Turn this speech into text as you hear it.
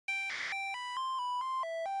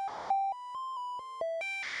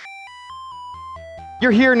You're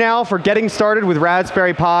here now for Getting Started with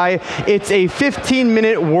Raspberry Pi. It's a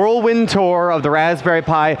 15-minute whirlwind tour of the Raspberry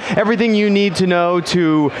Pi, everything you need to know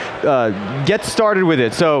to get started with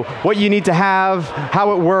it. So what you need to have,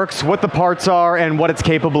 how it works, what the parts are, and what it's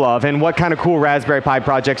capable of, and what kind of cool Raspberry Pi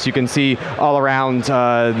projects you can see all around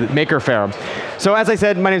Maker Faire. So as I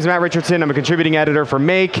said, my name is Matt Richardson. I'm a contributing editor for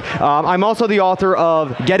Make. I'm also the author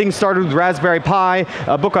of Getting Started with Raspberry Pi,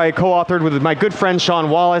 a book I co-authored with my good friend Sean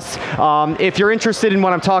Wallace. If you're interested in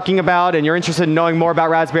what I'm talking about and you're interested in knowing more about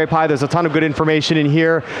Raspberry Pi, there's a ton of good information in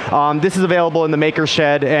here. This is available in the Maker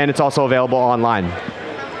Shed, and it's also available online.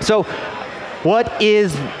 So what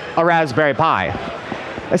is a Raspberry Pi?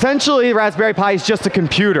 Essentially, Raspberry Pi is just a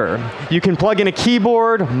computer. You can plug in a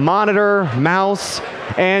keyboard, monitor, mouse,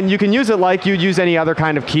 and you can use it like you'd use any other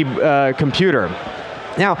kind of computer.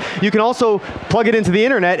 Now, you can also plug it into the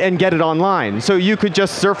internet and get it online. So you could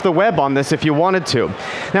just surf the web on this if you wanted to.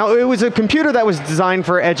 Now, it was a computer that was designed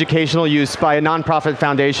for educational use by a nonprofit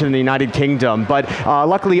foundation in the United Kingdom, but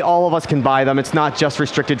luckily all of us can buy them. It's not just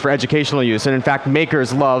restricted for educational use, and in fact,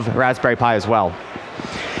 makers love Raspberry Pi as well.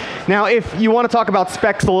 Now, if you want to talk about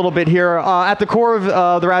specs a little bit here, at the core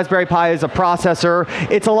of the Raspberry Pi is a processor.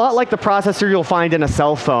 It's a lot like the processor you'll find in a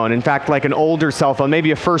cell phone. In fact, like an older cell phone,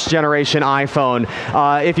 maybe a first-generation iPhone.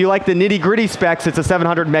 If you like the nitty-gritty specs, it's a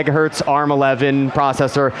 700 megahertz ARM11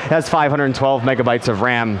 processor. It has 512 megabytes of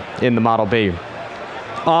RAM in the Model B.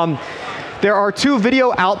 There are two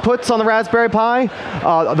video outputs on the Raspberry Pi.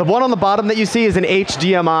 The one on the bottom that you see is an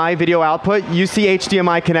HDMI video output. You see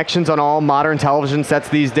HDMI connections on all modern television sets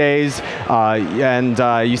these days,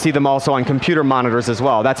 and you see them also on computer monitors as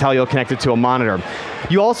well. That's how you'll connect it to a monitor.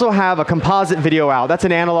 You also have a composite video out. That's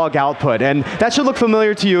an analog output, and that should look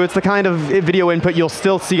familiar to you. It's the kind of video input you'll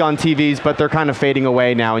still see on TVs, but they're kind of fading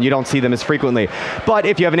away now, and you don't see them as frequently. But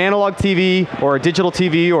if you have an analog TV, or a digital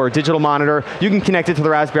TV, or a digital monitor, you can connect it to the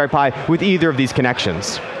Raspberry Pi with either of these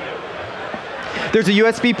connections. There's a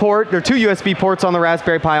USB port. There are two USB ports on the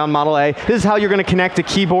Raspberry Pi on Model A. This is how you're going to connect a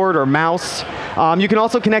keyboard or mouse. You can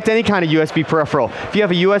also connect any kind of USB peripheral. If you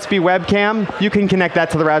have a USB webcam, you can connect that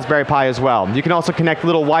to the Raspberry Pi as well. You can also connect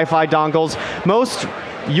little Wi-Fi dongles. Most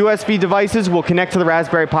USB devices will connect to the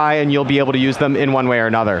Raspberry Pi, and you'll be able to use them in one way or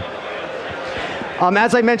another.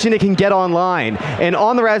 As I mentioned, it can get online. And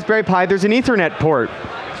on the Raspberry Pi, there's an Ethernet port.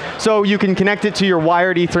 So you can connect it to your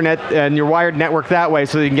wired Ethernet and your wired network that way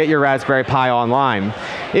so that you can get your Raspberry Pi online.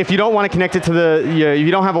 If you don't want to connect it to if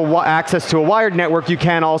you don't have access to a wired network, you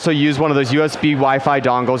can also use one of those USB Wi-Fi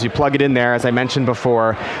dongles. You plug it in there, as I mentioned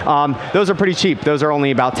before. Those are pretty cheap. Those are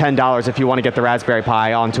only about $10 if you want to get the Raspberry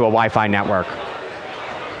Pi onto a Wi-Fi network.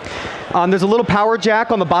 There's a little power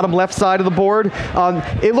jack on the bottom left side of the board.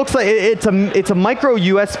 It looks like it's a micro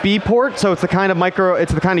USB port, so it's the kind of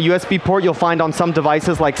USB port you'll find on some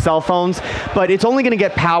devices like cell phones, but it's only going to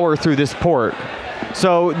get power through this port.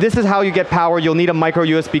 So this is how you get power. You'll need a micro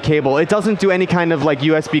USB cable. It doesn't do any kind of like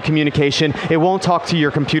USB communication. It won't talk to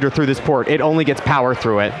your computer through this port. It only gets power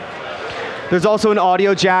through it. There's also an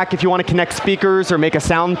audio jack if you want to connect speakers or make a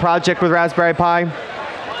sound project with Raspberry Pi.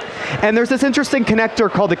 And there's this interesting connector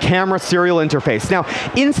called the camera serial interface. Now,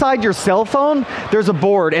 inside your cell phone, there's a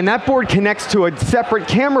board, and that board connects to a separate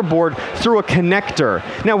camera board through a connector.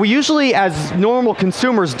 Now, we usually, as normal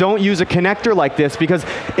consumers, don't use a connector like this because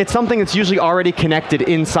it's something that's usually already connected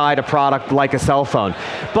inside a product like a cell phone.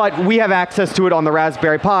 But we have access to it on the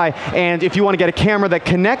Raspberry Pi, and if you want to get a camera that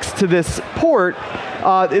connects to this port,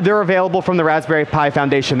 they're available from the Raspberry Pi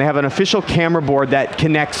Foundation. They have an official camera board that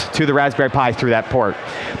connects to the Raspberry Pi through that port.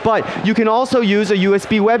 But you can also use a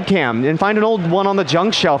USB webcam and find an old one on the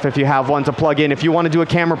junk shelf if you have one to plug in if you want to do a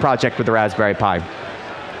camera project with the Raspberry Pi.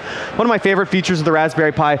 One of my favorite features of the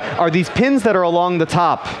Raspberry Pi are these pins that are along the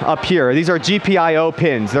top up here. These are Gpio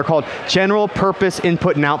pins. They're called General Purpose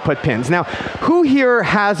Input and Output pins. Now, who here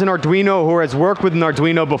has an Arduino or has worked with an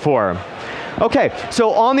Arduino before? Okay,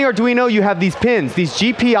 so on the Arduino you have these pins, these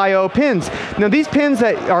Gpio pins. Now these pins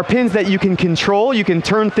are pins that you can control, you can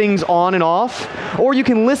turn things on and off, or you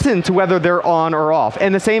can listen to whether they're on or off.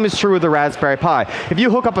 And the same is true with the Raspberry Pi. If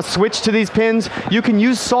you hook up a switch to these pins, you can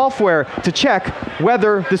use software to check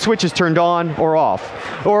whether the switch is turned on or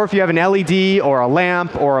off. Or if you have an LED or a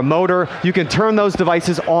lamp or a motor, you can turn those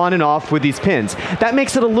devices on and off with these pins. That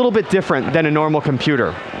makes it a little bit different than a normal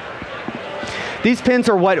computer. These pins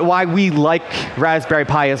are why we like Raspberry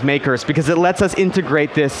Pi as makers, because it lets us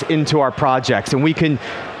integrate this into our projects. And we can,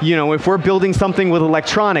 if we're building something with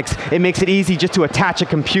electronics, it makes it easy just to attach a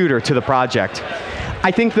computer to the project.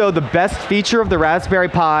 I think, though, the best feature of the Raspberry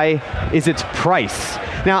Pi is its price.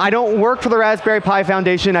 Now, I don't work for the Raspberry Pi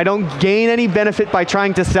Foundation. I don't gain any benefit by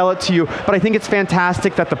trying to sell it to you, but I think it's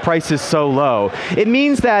fantastic that the price is so low. It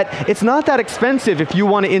means that it's not that expensive if you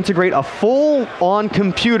want to integrate a full-on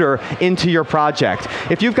computer into your project.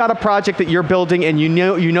 If you've got a project that you're building and you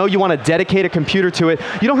know you want to dedicate a computer to it,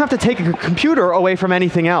 you don't have to take a computer away from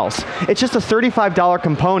anything else. It's just a $35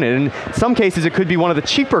 component. In some cases, it could be one of the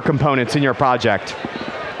cheaper components in your project.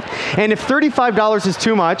 And if $35 is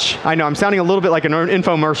too much, I know I'm sounding a little bit like an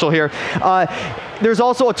infomercial here, there's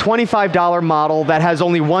also a $25 model that has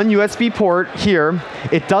only one USB port here.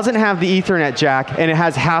 It doesn't have the Ethernet jack, and it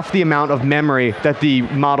has half the amount of memory that the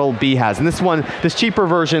Model B has. And this cheaper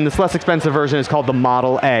version, this less expensive version, is called the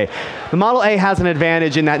Model A. The Model A has an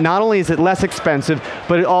advantage in that not only is it less expensive,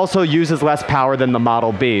 but it also uses less power than the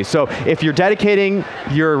Model B. So if you're dedicating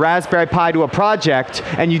your Raspberry Pi to a project,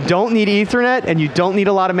 and you don't need Ethernet, and you don't need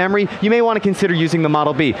a lot of memory, you may want to consider using the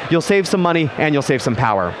Model B. You'll save some money, and you'll save some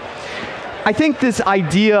power. I think this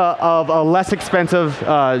idea of a less expensive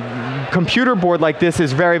computer board like this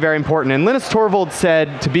is very, very important. And Linus Torvalds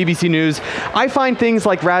said to BBC News, "I find things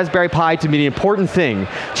like Raspberry Pi to be an important thing,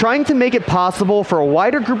 trying to make it possible for a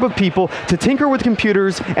wider group of people to tinker with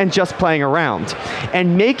computers and just playing around,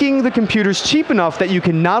 and making the computers cheap enough that you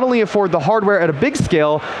can not only afford the hardware at a big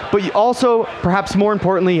scale, but you also, perhaps more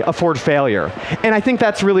importantly, afford failure." And I think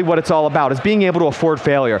that's really what it's all about, is being able to afford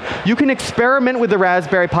failure. You can experiment with the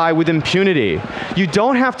Raspberry Pi with impunity. You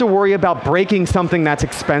don't have to worry about breaking something that's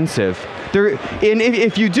expensive.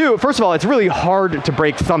 If you do, first of all, it's really hard to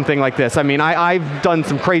break something like this. I mean, I've done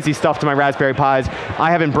some crazy stuff to my Raspberry Pis.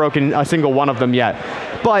 I haven't broken a single one of them yet.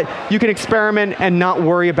 But you can experiment and not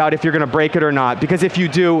worry about if you're going to break it or not, because if you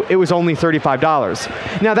do, it was only $35.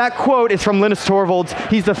 Now, that quote is from Linus Torvalds.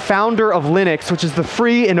 He's the founder of Linux, which is the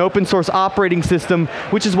free and open source operating system,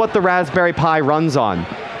 which is what the Raspberry Pi runs on.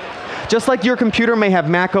 Just like your computer may have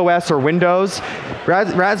Mac OS or Windows,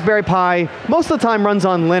 Raspberry Pi most of the time runs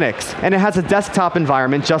on Linux, and it has a desktop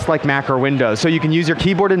environment just like Mac or Windows. So you can use your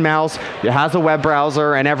keyboard and mouse, it has a web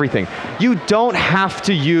browser and everything. You don't have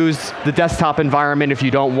to use the desktop environment if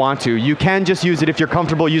you don't want to. You can just use it if you're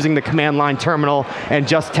comfortable using the command line terminal and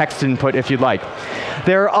just text input if you'd like.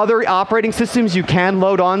 There are other operating systems you can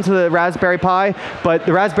load onto the Raspberry Pi, but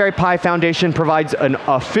the Raspberry Pi Foundation provides an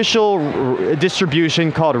official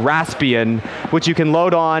distribution called Raspbian, which you can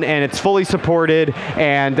load on, and it's fully supported,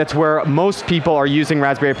 and that's where most people are using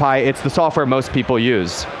Raspberry Pi. It's the software most people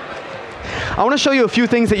use. I want to show you a few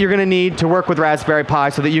things that you're going to need to work with Raspberry Pi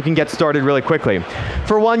so that you can get started really quickly.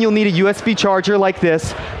 For one, you'll need a USB charger like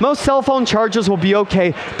this. Most cell phone chargers will be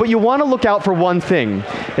okay, but you want to look out for one thing.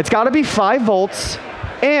 It's got to be 5 volts,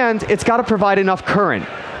 and it's got to provide enough current.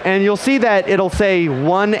 And you'll see that it'll say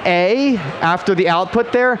 1A after the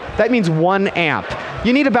output there. That means 1 amp.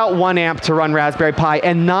 You need about 1 amp to run Raspberry Pi,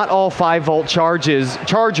 and not all 5-volt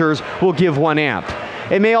chargers will give 1 amp.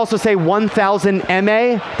 It may also say 1000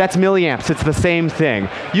 mA, that's milliamps, it's the same thing.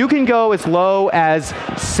 You can go as low as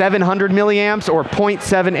 700 milliamps or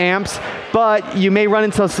 0.7 amps, but you may run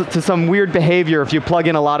into some weird behavior if you plug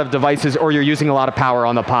in a lot of devices or you're using a lot of power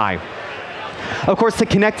on the Pi. Of course, to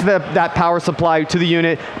connect that power supply to the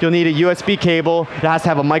unit, you'll need a USB cable. It has to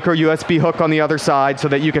have a micro USB hook on the other side so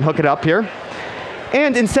that you can hook it up here.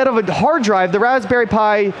 And instead of a hard drive, the Raspberry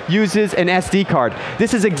Pi uses an SD card.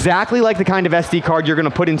 This is exactly like the kind of SD card you're going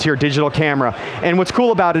to put into your digital camera. And what's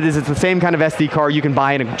cool about it is it's the same kind of SD card you can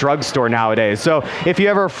buy in a drugstore nowadays. So if you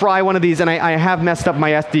ever fry one of these, and I have messed up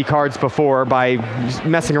my SD cards before by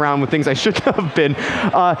messing around with things I shouldn't have been,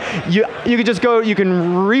 you can just go, you can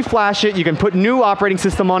reflash it, you can put new operating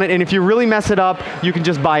system on it, and if you really mess it up, you can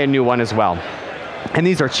just buy a new one as well. And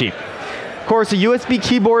these are cheap. Of course, a USB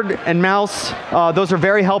keyboard and mouse, those are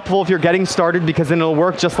very helpful if you're getting started because then it'll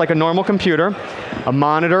work just like a normal computer. A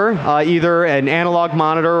monitor, either an analog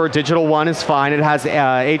monitor or a digital one is fine. It has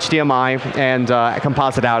HDMI and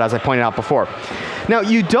composite out, as I pointed out before. Now,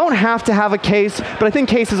 you don't have to have a case, but I think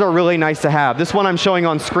cases are really nice to have. This one I'm showing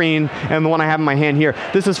on screen, and the one I have in my hand here,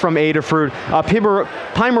 this is from Adafruit.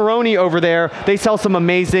 Pimeroni over there, they sell some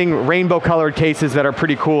amazing rainbow-colored cases that are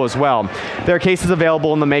pretty cool as well. There are cases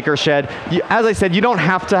available in the Maker Shed. As I said, you don't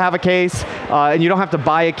have to have a case, and you don't have to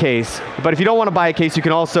buy a case. But if you don't want to buy a case, you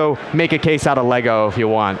can also make a case out of Lego if you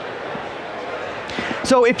want.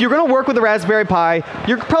 So if you're going to work with the Raspberry Pi,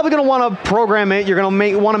 you're probably going to want to program it. You're going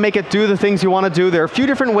to want to make it do the things you want to do. There are a few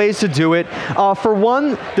different ways to do it. For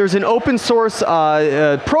one, there's an open source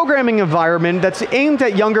programming environment that's aimed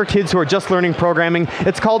at younger kids who are just learning programming.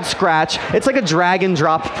 It's called Scratch. It's like a drag and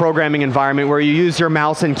drop programming environment where you use your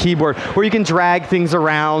mouse and keyboard, where you can drag things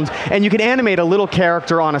around and you can animate a little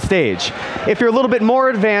character on a stage. If you're a little bit more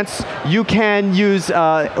advanced, you can use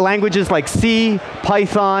languages like C,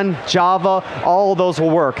 Python, Java, all of those will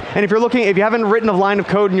work. And if you haven't written a line of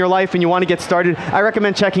code in your life and you want to get started, I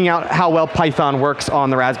recommend checking out how well Python works on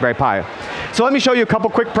the Raspberry Pi. So let me show you a couple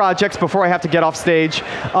quick projects before I have to get off stage.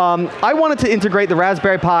 I wanted to integrate the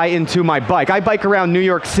Raspberry Pi into my bike. I bike around New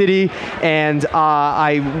York City, and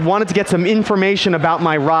I wanted to get some information about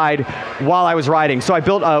my ride while I was riding. So I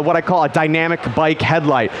built what I call a dynamic bike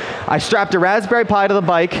headlight. I strapped a Raspberry Pi to the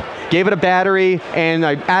bike, gave it a battery, and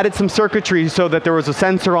I added some circuitry so that there was a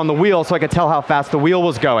sensor on the wheel so I could tell how fast the wheel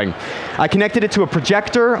was going. I connected it to a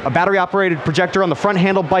projector, a battery-operated projector on the front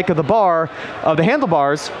handle bike of the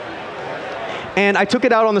handlebars, and I took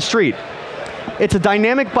it out on the street. It's a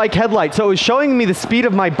dynamic bike headlight, so it was showing me the speed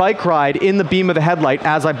of my bike ride in the beam of the headlight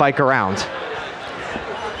as I bike around.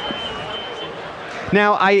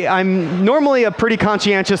 Now, I'm normally a pretty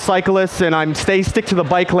conscientious cyclist, and I stick to the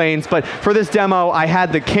bike lanes, but for this demo, I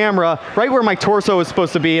had the camera right where my torso is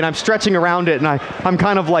supposed to be, and I'm stretching around it, and I'm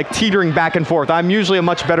kind of like teetering back and forth. I'm usually a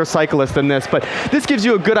much better cyclist than this, but this gives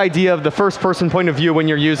you a good idea of the first-person point of view when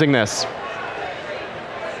you're using this.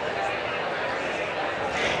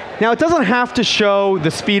 Now, it doesn't have to show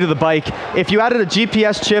the speed of the bike. If you added a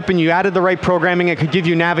GPS chip and you added the right programming, it could give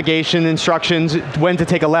you navigation instructions, when to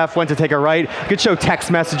take a left, when to take a right. It could show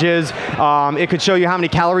text messages. It could show you how many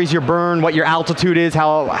calories you burn, what your altitude is,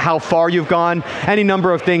 how far you've gone, any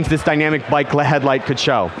number of things this dynamic bike headlight could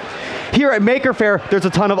show. Here at Maker Faire, there's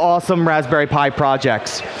a ton of awesome Raspberry Pi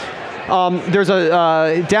projects. There's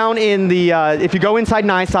down in the, if you go inside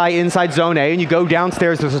NYC, inside Zone A, and you go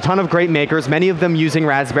downstairs, there's a ton of great makers, many of them using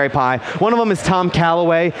Raspberry Pi. One of them is Tom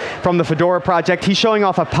Calloway from the Fedora project. He's showing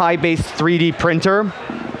off a Pi-based 3D printer.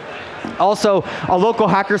 Also, a local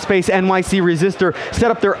hackerspace, NYC Resistor,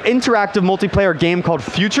 set up their interactive multiplayer game called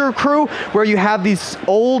Future Crew, where you have these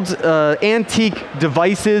old antique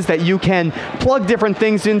devices that you can plug different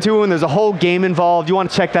things into, and there's a whole game involved. You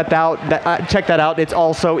want to check that out. It's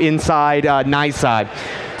also inside NYC.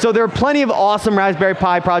 So there are plenty of awesome Raspberry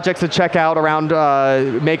Pi projects to check out around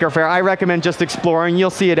Maker Faire. I recommend just exploring. You'll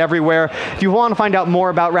see it everywhere. If you want to find out more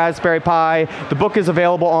about Raspberry Pi, the book is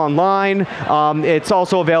available online. It's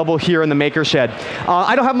also available here in the Maker Shed.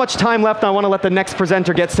 I don't have much time left. I want to let the next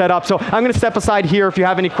presenter get set up. So I'm going to step aside here if you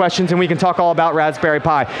have any questions, and we can talk all about Raspberry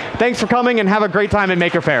Pi. Thanks for coming, and have a great time at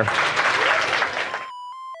Maker Faire.